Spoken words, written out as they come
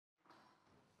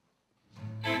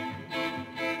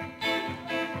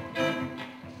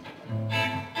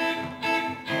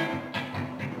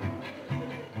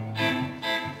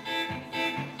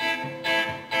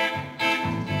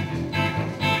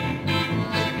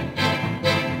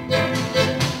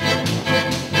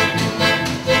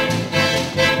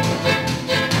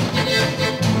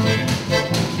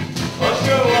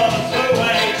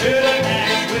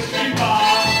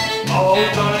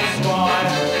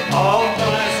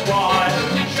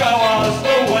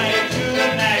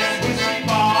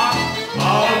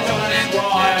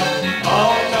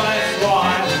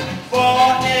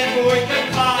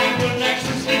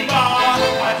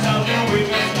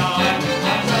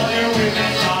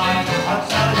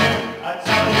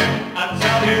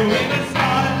you we must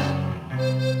start.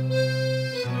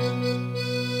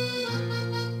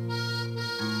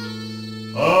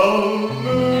 Oh,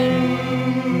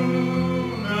 moon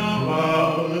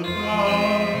above the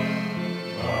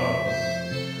clouds,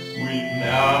 we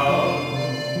now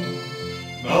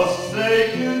must say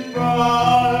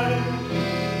goodbye.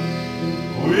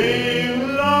 We've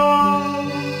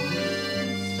lost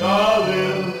our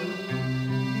little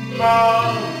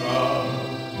mama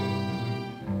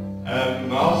and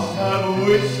must have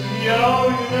whiskey, oh,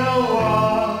 you know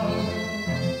why.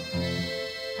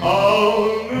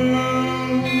 Oh,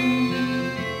 moon,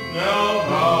 now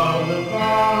by the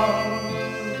bow,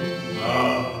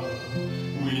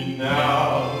 we now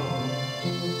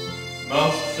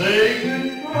must say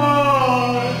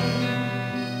goodbye.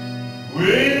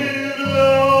 We've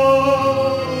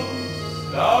lost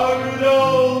our good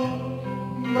old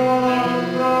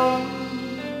mama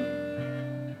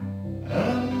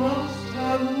and must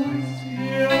have whiskey,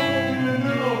 oh, you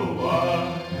know why.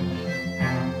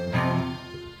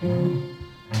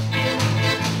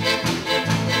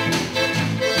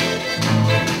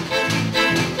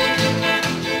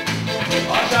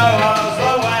 Show us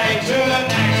the way to the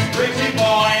next pretty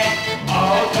boy.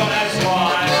 Oh, Thomas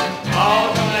White, oh,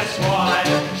 Thomas White.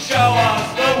 Show us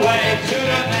the way to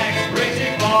the next pretty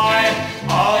boy.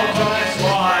 Oh, Thomas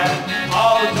White,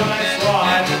 oh, Thomas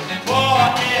White. For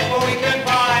if we can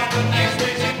find the next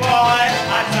pretty boy,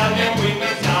 I tell you we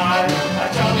must die. I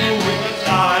tell you we must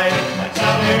die.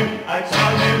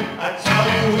 I tell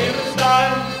you we must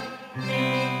die.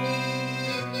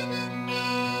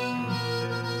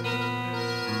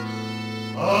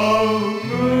 Oh,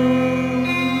 moon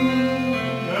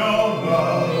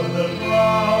over the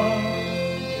clouds,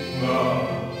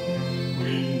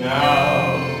 we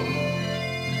now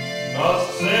must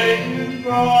say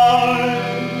goodbye.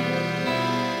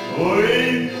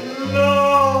 We've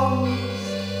lost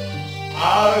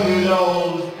our good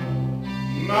old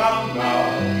mama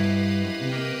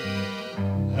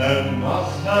and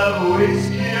must have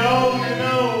whiskey, oh, you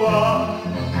know why.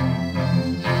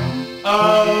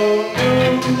 Oh,